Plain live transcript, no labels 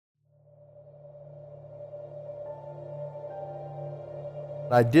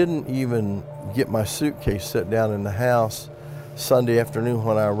I didn't even get my suitcase set down in the house Sunday afternoon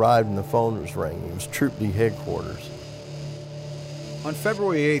when I arrived and the phone was ringing. It was Troop D headquarters. On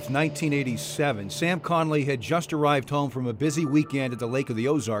February 8, 1987, Sam Conley had just arrived home from a busy weekend at the Lake of the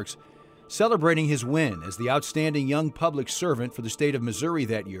Ozarks, celebrating his win as the outstanding young public servant for the state of Missouri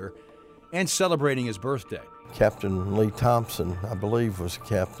that year, and celebrating his birthday. Captain Lee Thompson, I believe, was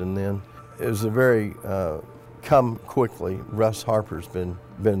captain then. It was a very come quickly. Russ Harper's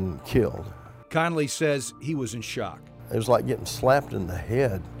been killed. Conley says he was in shock. It was like getting slapped in the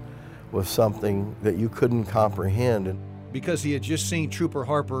head with something that you couldn't comprehend. Because he had just seen Trooper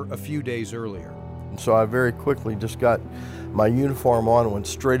Harper a few days earlier. And so I very quickly just got my uniform on and went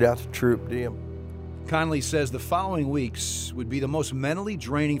straight out to Troop D. Conley says the following weeks would be the most mentally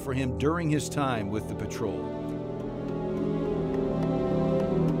draining for him during his time with the patrol.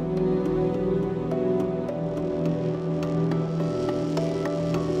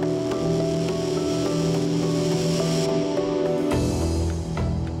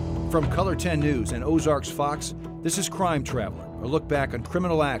 From Color 10 News and Ozarks Fox, this is Crime Traveler, a look back on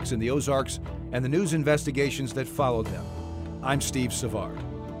criminal acts in the Ozarks and the news investigations that followed them. I'm Steve Savard.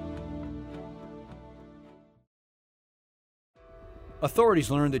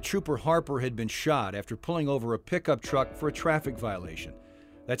 Authorities learned that Trooper Harper had been shot after pulling over a pickup truck for a traffic violation.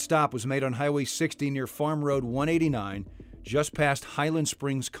 That stop was made on Highway 60 near Farm Road 189, just past Highland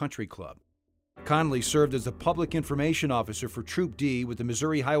Springs Country Club. Conley served as the public information officer for Troop D with the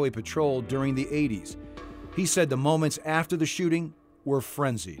Missouri Highway Patrol during the 80s. He said the moments after the shooting were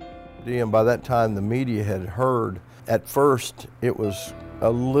frenzied. And by that time, the media had heard. At first, it was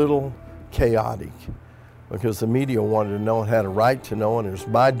a little chaotic because the media wanted to know and had a right to know, and it was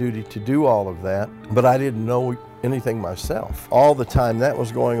my duty to do all of that, but I didn't know anything myself. All the time that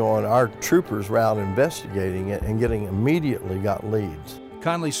was going on, our troopers were out investigating it and immediately got leads.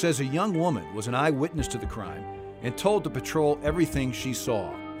 Conley says a young woman was an eyewitness to the crime and told the patrol everything she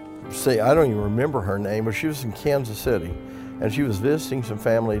saw. See, I don't even remember her name, but she was in Kansas City, and she was visiting some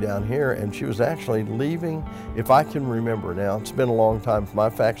family down here, and she was actually leaving, if I can remember now. It's been a long time. My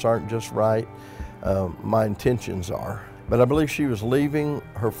facts aren't just right. My intentions are. But I believe she was leaving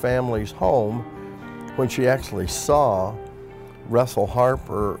her family's home when she actually saw Russell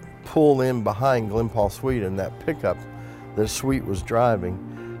Harper pull in behind Glen Paul Sweet in that pickup that Sweet was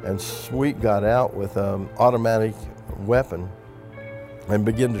driving, and Sweet got out with an automatic weapon and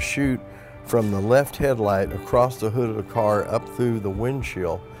began to shoot from the left headlight across the hood of the car up through the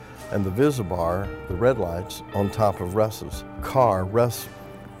windshield and the visibar, the red lights, on top of Russ's car. Russ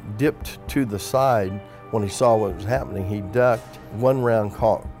dipped to the side when he saw what was happening. He ducked. One round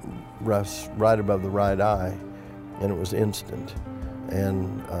caught Russ right above the right eye, and it was instant.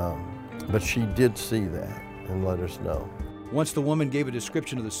 And but she did see that and let us know. Once the woman gave a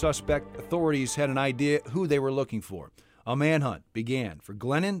description of the suspect, authorities had an idea who they were looking for. A manhunt began for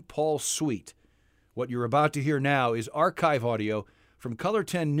Glennon Paul Sweet. What you're about to hear now is archive audio from Color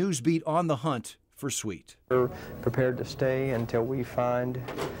 10 Newsbeat on the hunt for Sweet. We're prepared to stay until we find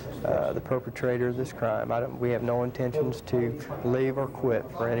the perpetrator of this crime. We have no intentions to leave or quit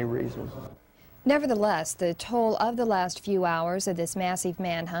for any reason. Nevertheless, the toll of the last few hours of this massive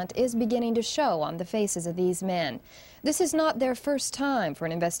manhunt is beginning to show on the faces of these men. This is not their first time for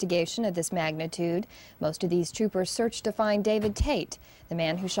an investigation of this magnitude. Most of these troopers searched to find David Tate, the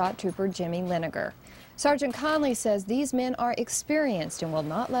man who shot Trooper Jimmy Liniger. Sergeant Conley says these men are experienced and will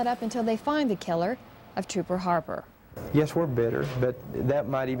not let up until they find the killer of Trooper Harper. Yes, we're bitter, but that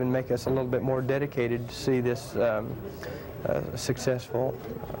might even make us a little bit more dedicated to see this successful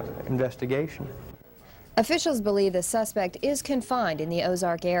investigation. Officials believe the suspect is confined in the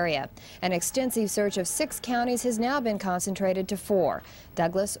Ozark area. An extensive search of 6 counties has now been concentrated to 4,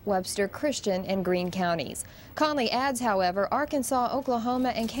 Douglas, Webster, Christian, and Greene counties. Conley adds, however, Arkansas, Oklahoma,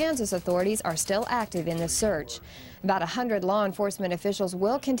 and Kansas authorities are still active in this search. About 100 law enforcement officials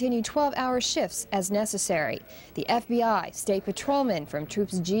will continue 12-hour shifts as necessary. The FBI, state patrolmen from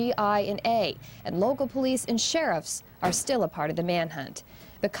Troops G, I, and A, and local police and sheriffs are still a part of the manhunt.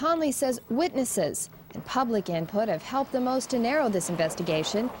 But Conley says witnesses and public input have helped the most to narrow this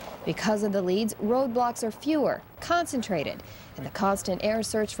investigation. Because of the leads, roadblocks are fewer, concentrated, and the constant air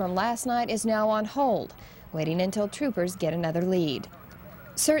search from last night is now on hold, waiting until troopers get another lead.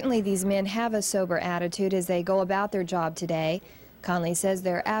 Certainly these men have a sober attitude as they go about their job today. Conley says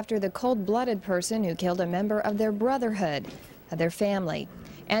they're after the cold-blooded person who killed a member of their brotherhood, of their family.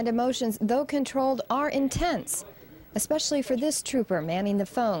 And emotions, though controlled, are intense, especially for this trooper manning the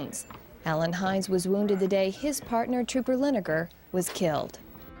phones. Alan Hines was wounded the day his partner, Trooper Liniger, was killed.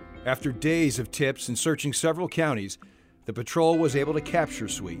 After days of tips and searching several counties, The patrol was able to capture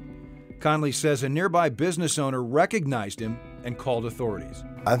Sweet. Conley says a nearby business owner recognized him and called authorities.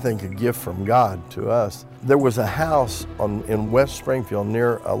 I think a gift from God to us. There was a house in West Springfield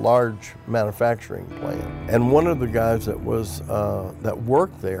near a large manufacturing plant, and one of the guys that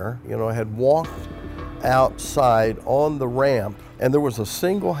worked there, had walked outside on the ramp, and there was a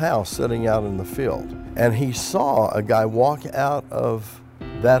single house sitting out in the field, and he saw a guy walk out of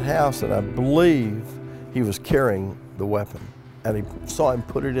that house, and I believe he was carrying the weapon, and he saw him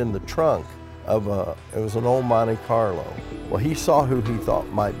put it in the trunk of it was an old Monte Carlo. Well, he saw who he thought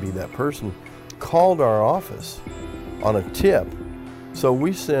might be that person, called our office on a tip. So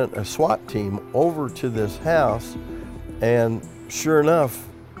we sent a SWAT team over to this house, and sure enough,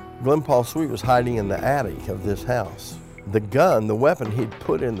 Glenn Paul Sweet was hiding in the attic of this house. The gun, the weapon, he'd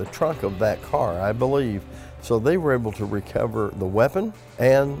put in the trunk of that car, I believe. So they were able to recover the weapon,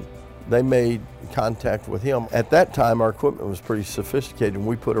 and they made contact with him. At that time, our equipment was pretty sophisticated, and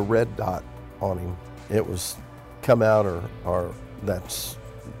we put a red dot on him. It was come out or that's,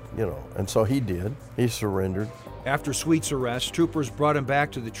 and so he did. He surrendered. After Sweet's arrest, troopers brought him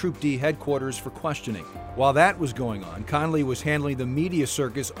back to the Troop D headquarters for questioning. While that was going on, Conley was handling the media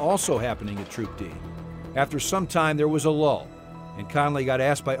circus also happening at Troop D. After some time, there was a lull, and Conley got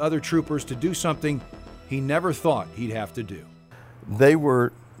asked by other troopers to do something he never thought he'd have to do. They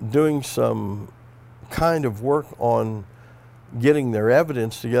were doing some kind of work on getting their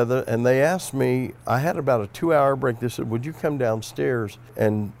evidence together, and they asked me, I had about a 2-hour break. They said, would you come downstairs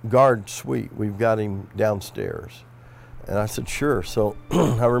and guard Sweet? We've got him downstairs. And I said, sure. So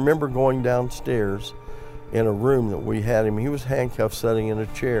I remember going downstairs in a room that we had him. He was handcuffed, sitting in a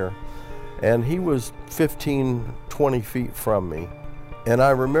chair, and he was 15, 20 feet from me. And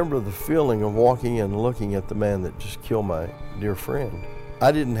I remember the feeling of walking in and looking at the man that just killed my dear friend.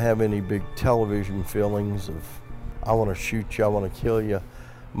 I didn't have any big television feelings of, I want to shoot you, I want to kill you.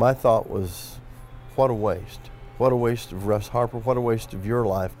 My thought was, what a waste. What a waste of Russ Harper, what a waste of your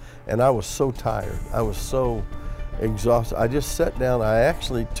life. And I was so tired, I was so exhausted. I just sat down, I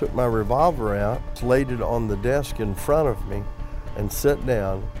actually took my revolver out, laid it on the desk in front of me, and sat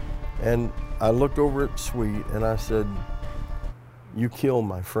down. And I looked over at Sweet and I said, you killed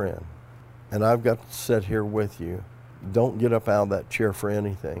my friend, and I've got to sit here with you. Don't get up out of that chair for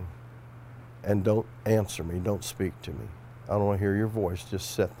anything. And don't answer me, don't speak to me. I don't want to hear your voice,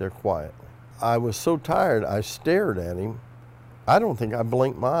 just sit there quietly. I was so tired, I stared at him. I don't think I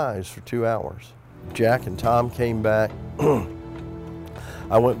blinked my eyes for 2 hours. Jack and Tom came back.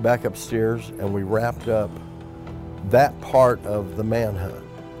 I went back upstairs and we wrapped up that part of the manhunt.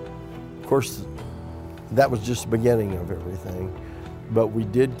 Of course, that was just the beginning of everything, but we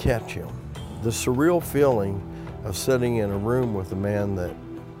did catch him. The surreal feeling of sitting in a room with a man that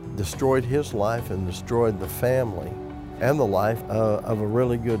destroyed his life and destroyed the family and the life of a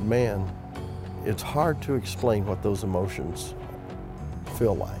really good man. It's hard to explain what those emotions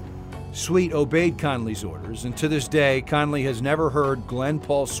feel like. Sweet obeyed Conley's orders, and to this day, Conley has never heard Glenn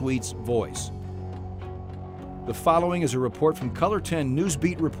Paul Sweet's voice. The following is a report from Color 10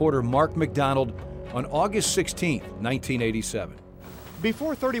 Newsbeat reporter Mark McDonald on August 16, 1987.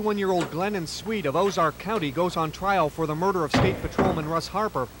 Before 31-year-old Glennon Sweet of Ozark County goes on trial for the murder of State Patrolman Russ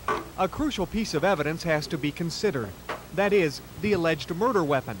Harper, a crucial piece of evidence has to be considered. That is, the alleged murder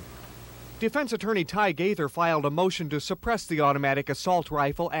weapon. Defense attorney Ty Gaither filed a motion to suppress the automatic assault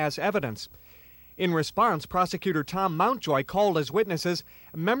rifle as evidence. In response, prosecutor Tom Mountjoy called as witnesses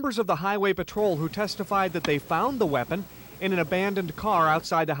members of the Highway Patrol who testified that they found the weapon in an abandoned car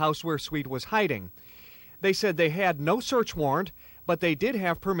outside the house where Sweet was hiding. They said they had no search warrant, but they did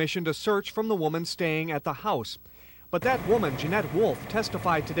have permission to search from the woman staying at the house. But that woman, Jeanette Wolf,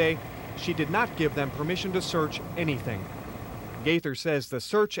 testified today she did not give them permission to search anything. Gaither says the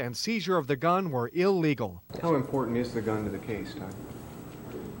search and seizure of the gun were illegal. How important is the gun to the case, Todd?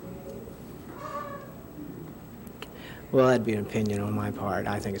 Well, that'd be an opinion on my part.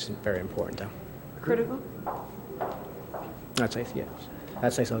 I think it's very important, though. Critical? I'd say yes.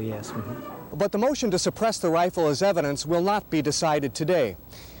 I'd say so, yes. Mm-hmm. But the motion to suppress the rifle as evidence will not be decided today.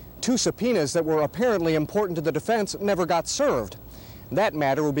 2 subpoenas that were apparently important to the defense never got served. That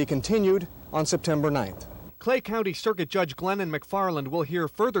matter will be continued on September 9th. Clay County Circuit Judge Glennon McFarland will hear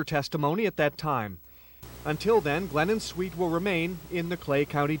further testimony at that time. Until then, Glennon Sweet will remain in the Clay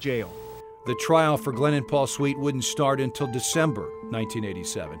County Jail. The trial for Glennon Paul Sweet wouldn't start until December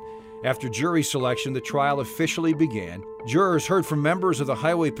 1987. After jury selection, the trial officially began. Jurors heard from members of the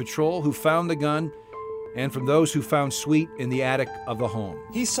Highway Patrol who found the gun and from those who found Sweet in the attic of the home.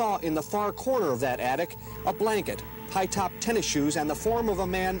 He saw in the far corner of that attic a blanket, high-top tennis shoes, and the form of a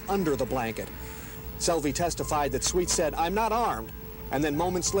man under the blanket. Selvey testified that Sweet said, "I'm not armed," and then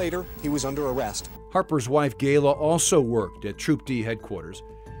moments later, he was under arrest. Harper's wife, Gayla, also worked at Troop D headquarters.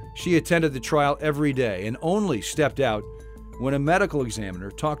 She attended the trial every day and only stepped out when a medical examiner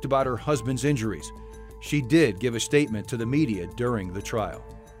talked about her husband's injuries. She did give a statement to the media during the trial.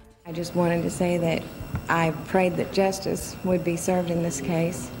 I just wanted to say that I prayed that justice would be served in this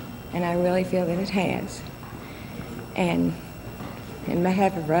case, and I really feel that it has. And in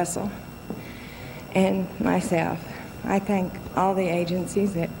behalf of Russell and myself, I thank all the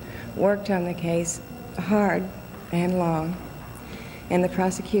agencies that worked on the case hard and long, and the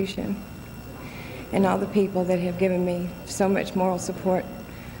prosecution, and all the people that have given me so much moral support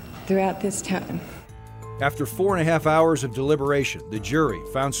throughout this time. After 4.5 hours of deliberation, the jury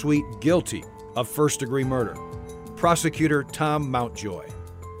found Sweet guilty of first-degree murder. Prosecutor Tom Mountjoy.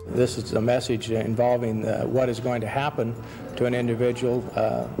 This is a message involving what is going to happen to an individual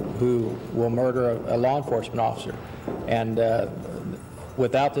who will murder a law enforcement officer. And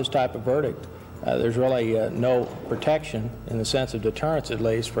without this type of verdict, there's really no protection, in the sense of deterrence at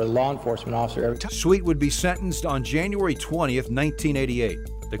least, for a law enforcement officer. Sweet would be sentenced on January 20th, 1988.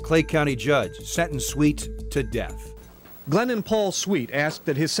 The Clay County judge sentenced Sweet to death. Glennon Paul Sweet asked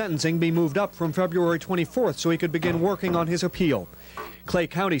that his sentencing be moved up from February 24th so he could begin working on his appeal. Clay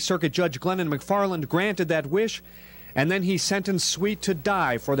County Circuit Judge Glennon McFarland granted that wish, and then he sentenced Sweet to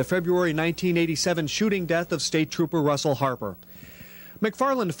die for the February 1987 shooting death of State Trooper Russell Harper.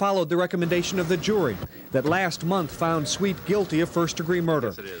 McFarland followed the recommendation of the jury that last month found Sweet guilty of first-degree murder.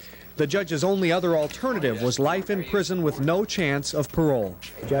 Yes, it is. The judge's only other alternative was life in prison with no chance of parole.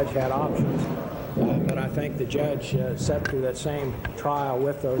 The judge had options, but I think the judge sat through that same trial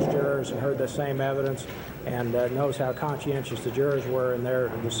with those jurors and heard the same evidence, and knows how conscientious the jurors were in their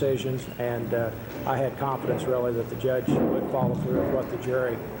decisions, and I had confidence really that the judge would follow through with what the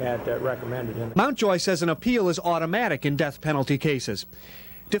jury had recommended. Mountjoy says an appeal is automatic in death penalty cases.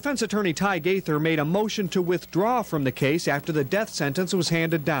 Defense attorney Ty Gaither made a motion to withdraw from the case after the death sentence was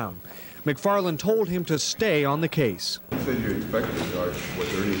handed down. McFarland told him to stay on the case. You said you expected a charge. Was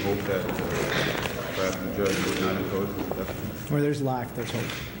there any hope that perhaps the judge would not impose the death penalty? Where there's life, there's hope.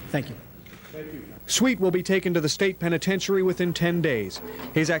 Thank you. Sweet will be taken to the state penitentiary within 10 days.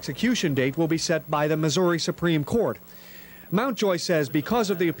 His execution date will be set by the Missouri Supreme Court. Mountjoy says because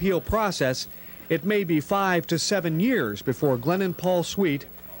of the appeal process, it may be 5 to 7 years before Glennon Paul Sweet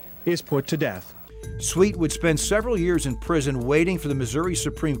is put to death. Sweet would spend several years in prison waiting for the Missouri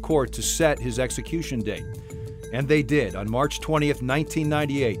Supreme Court to set his execution date. And they did on March 20th,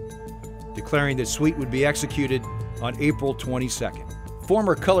 1998, declaring that Sweet would be executed on April 22nd.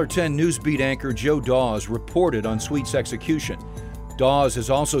 Former Color 10 Newsbeat anchor Joe Dawes reported on Sweet's execution. Dawes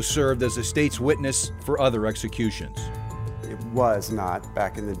has also served as the state's witness for other executions. It was not,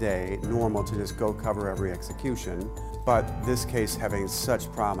 back in the day, normal to just go cover every execution, but this case having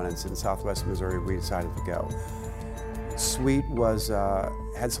such prominence in southwest Missouri, we decided to go. Sweet was,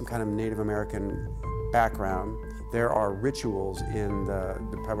 had some kind of Native American background. There are rituals in the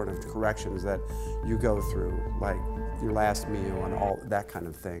Department of Corrections that you go through, like your last meal and all that kind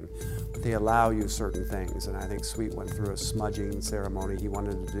of thing. They allow you certain things, and I think Sweet went through a smudging ceremony. He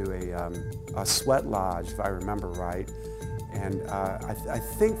wanted to do a sweat lodge, if I remember right. And I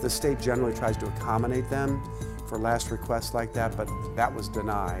think the state generally tries to accommodate them for last requests like that, but that was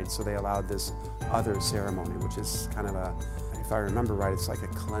denied, so they allowed this other ceremony, which is kind of a, if I remember right, it's like a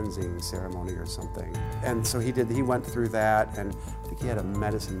cleansing ceremony or something. And so he went through that, and I think he had a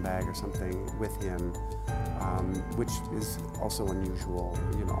medicine bag or something with him, which is also unusual,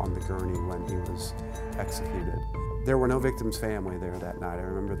 you know, on the gurney when he was executed. There were no victim's family there that night, I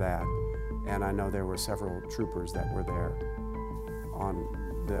remember that. And I know there were several troopers that were there on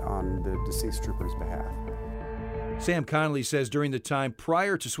the deceased trooper's behalf. Sam Connolly says during the time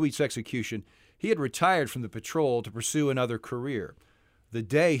prior to Sweet's execution, he had retired from the patrol to pursue another career. The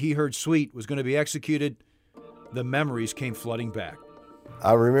day he heard Sweet was going to be executed, the memories came flooding back.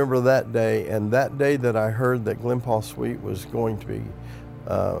 I remember that day, and that day that I heard that Glenn Paul Sweet was going to be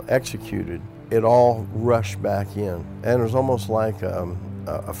executed, it all rushed back in. And it was almost like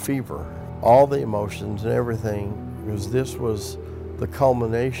a fever. All the emotions and everything, because this was the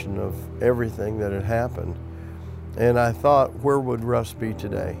culmination of everything that had happened. And I thought, where would Russ be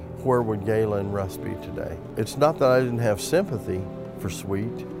today? Where would Gayla and Russ be today? It's not that I didn't have sympathy for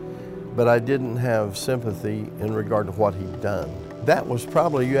Sweet, but I didn't have sympathy in regard to what he'd done. That was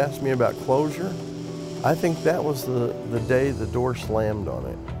probably, you asked me about closure, I think that was the day the door slammed on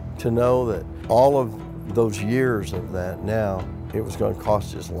it. To know that all of those years of that now, it was going to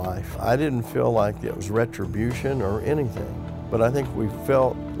cost his life. I didn't feel like it was retribution or anything. but I think we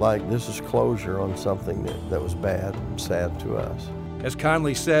felt like this is closure on something that was bad and sad to us. As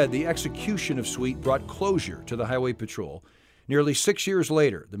Conley said, the execution of Sweet brought closure to the Highway Patrol. Nearly 6 years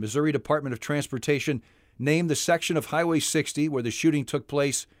later, the Missouri Department of Transportation named the section of Highway 60 where the shooting took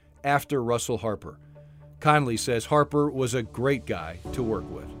place after Russell Harper. Conley says Harper was a great guy to work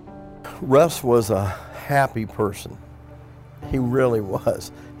with. Russ was a happy person. He really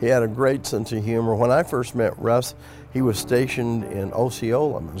was. He had a great sense of humor. When I first met Russ, he was stationed in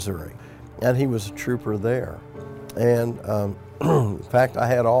Osceola, Missouri, and he was a trooper there. And in fact, I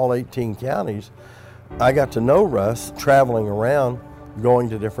had all 18 counties. I got to know Russ traveling around, going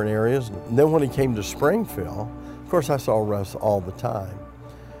to different areas. And then when he came to Springfield, of course I saw Russ all the time.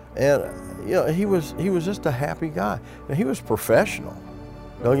 And you know, he was just a happy guy. Now, he was professional,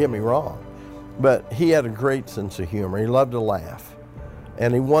 don't get me wrong, but he had a great sense of humor. He loved to laugh,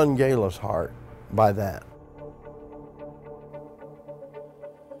 and he won Gayla's heart by that.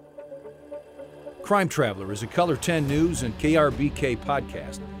 Crime Traveler is a Color 10 News and KRBK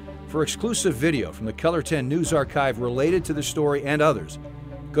podcast. For exclusive video from the Color 10 News Archive related to the story and others,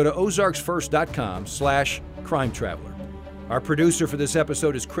 go to ozarksfirst.com/Crime Traveler. Our producer for this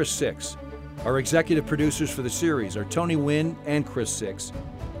episode is Chris Six. Our executive producers for the series are Tony Wynn and Chris Six.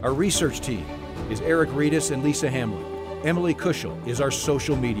 Our research team is Eric Reedus and Lisa Hamlin. Emily Kushel is our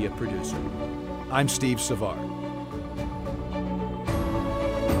social media producer. I'm Steve Savard.